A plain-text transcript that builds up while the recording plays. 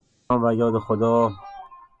و یاد خدا.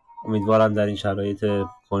 امیدوارم در این شرایط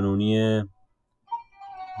کنونی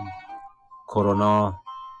کرونا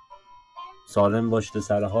سالم باشید و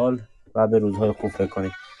سر حال و به روزهای خوب فکر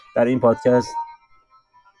کنید. در این پادکست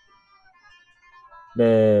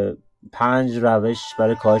به 5 روش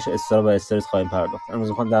برای کاهش اضطراب و استرس خواهیم پرداخت. امروز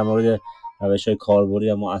میخوام در مورد روش‌های کاربردی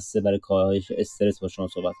و مؤثر برای کاهش استرس با شما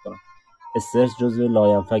صحبت کنم. استرس جزو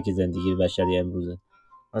لاینفک زندگی بشری امروزه.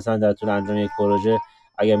 مثلا در طول انجام یک پروژه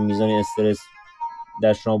اگر میزان استرس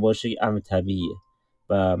در شما باشه امر طبیعیه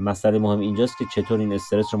و مسئله مهم اینجاست که چطور این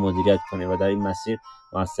استرس رو مدیریت کنید و در این مسیر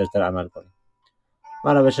موثرتر عمل کنید.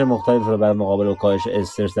 من روش مختلف رو برای مقابله با کاهش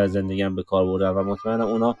استرس در زندگیم به کار بردم و مطمئنم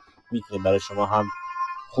اونا میتونه برای شما هم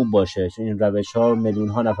خوب باشه، چون این روش‌ها رو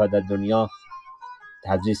میلیون‌ها نفر در دنیا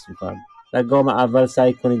تدریس میکنن. در گام اول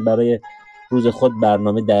سعی کنید برای روز خود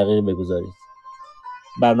برنامه دقیق بگذارید.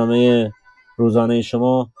 برنامه روزانه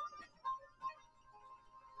شما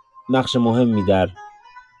نقش مهمی در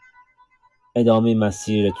ادامه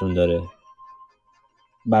مسیرتون داره.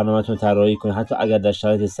 برنامه‌تون طراحی کنید حتی اگر در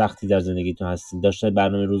شرایط سختی در زندگیتون هستید. داشتن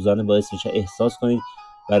برنامه روزانه باعث میشه احساس کنید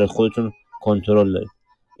برای خودتون کنترل دارید.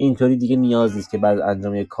 اینطوری دیگه نیاز نیست که بعد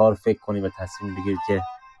انجام یک کار فکر کنید و تصمیم بگیرید که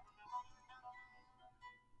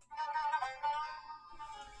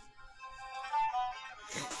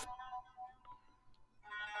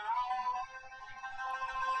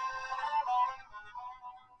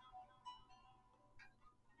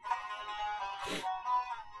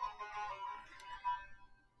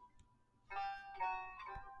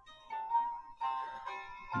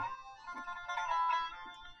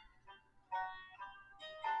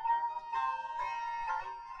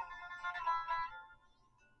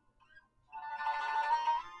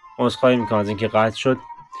عذرخواهی میکنم از اینکه قطع شد.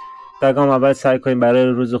 در گام اول سعی کنید برای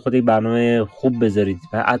روز خود یک برنامه خوب بذارید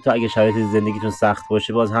و حتی اگه شرایط زندگیتون سخت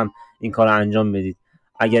باشه باز هم این کار رو انجام بدید.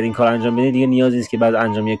 اگر این کار انجام بدید دیگه نیازی نیست که بعد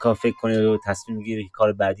انجام یک کار فکر کنید و تصمیم بگیرید که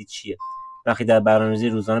کار بعدی چیه. وقتی در برنامه‌ریزی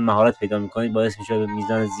روزانه مهارت پیدا میکنید باعث میشه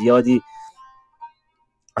میزان زیادی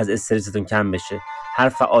از استرستون کم بشه. هر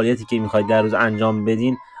فعالیتی که میخواید در روز انجام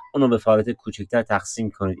بدین اونو به فعالیت کوچکتر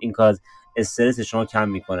تقسیم کنید. این کار از استرس شما کم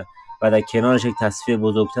میکنه و در کنارش یک تصفیه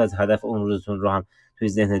بزرگتر از هدف اون روزتون رو هم توی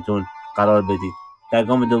ذهنتون قرار بدید. در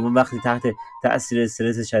گام دوم وقتی تحت تأثیر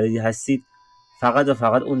استرس شدیدی هستید فقط و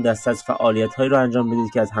فقط اون دسته از فعالیت‌هایی رو انجام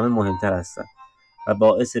بدید که از همه مهمتر هستن و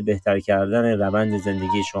باعث بهتر کردن روند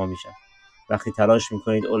زندگی شما میشن. وقتی تلاش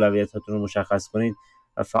میکنید اولویتاتون رو مشخص کنید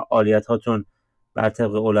و فعالیتاتون بر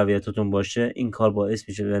طبق اولویتاتون باشه، این کار باعث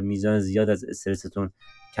میشه به میزان زیاد از استرستون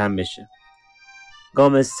کم بشه.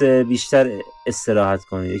 گام 3 بیشتر استراحت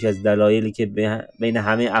کنید. یکی از دلایلی که بین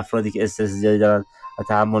همه افرادی که استرس زیادی دارن و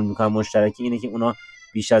تحمل میکنن مشترکی اینه که اونا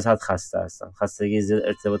بیش از حد خسته هستن. خستگی زیاد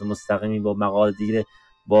ارتباط مستقیمی با مقادیر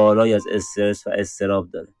بالایی از استرس و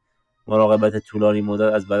اضطراب داره. مراقبت طولانی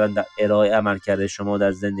مدت از بدن در ارائه عملکرد شما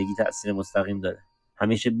در زندگی تأثیر مستقیم داره.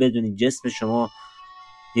 همیشه بدونید جسم شما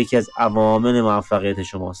یکی از عوامل موفقیت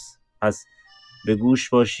شماست. پس به گوش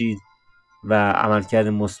باشید و عملکرد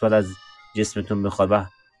مثبت از جسمتون بخواد و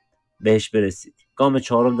بهش برسید. گام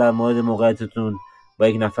 4 در مورد موقعیتتون با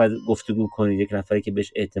یک نفر گفتگو کنید. یک نفری که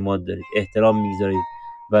بهش اعتماد دارید، احترام میذارید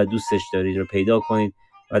و دوستش دارید رو پیدا کنید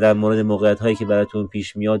و در مورد موقعیت‌هایی که براتون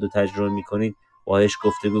پیش میاد و تجربه میکنید باهاش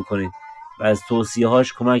گفتگو کنید و از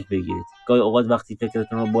توصیه‌هاش کمک بگیرید. گاهی اوقات وقتی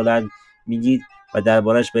فکرتون رو بلند میگید و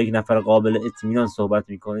دربارش با یک نفر قابل اطمینان صحبت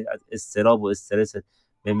میکنید از اضطراب و استرس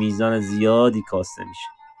به میزان زیادی کاسته میشه.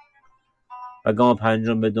 و گام 5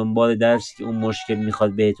 به دنبال درسی که اون مشکل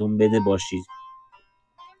میخواد بهتون بده باشید.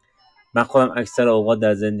 من خودم اکثر اوقات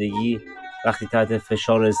در زندگی وقتی تحت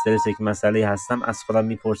فشار و استرس یک مسئله هستم از خودم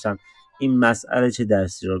میپرسم این مسئله چه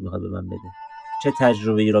درسی رو میخواد به من بده، چه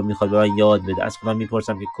تجربه‌ای رو میخواد به من یاد بده. از خودم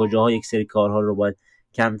میپرسم که کجاها یک سری کارها رو باید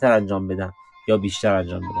کمتر انجام بدم یا بیشتر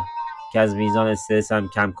انجام بدم که از میزان استرسم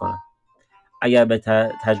کم کنم. اگر به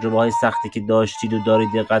تجربه‌های سختی که داشتید و دارید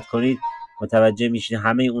دقت کنید متوجه میشید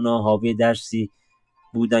همه اونا حاوی درسی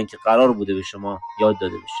بودن که قرار بوده به شما یاد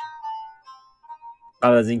داده بشه.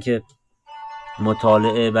 قبل از اینکه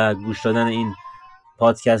مطالعه و گوش دادن این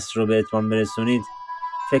پادکست رو به اتمام برسونید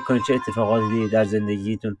فکر کنید چه اتفاقاتی در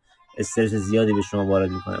زندگیتون استرس زیادی به شما وارد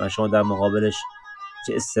میکنه و شما در مقابلش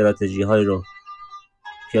چه استراتژی هایی رو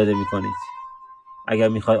پیاده میکنید. اگر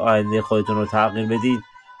میخواید آینده خودتون رو تغییر بدید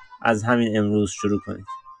از همین امروز شروع کنید.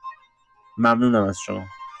 ممنونم از شما.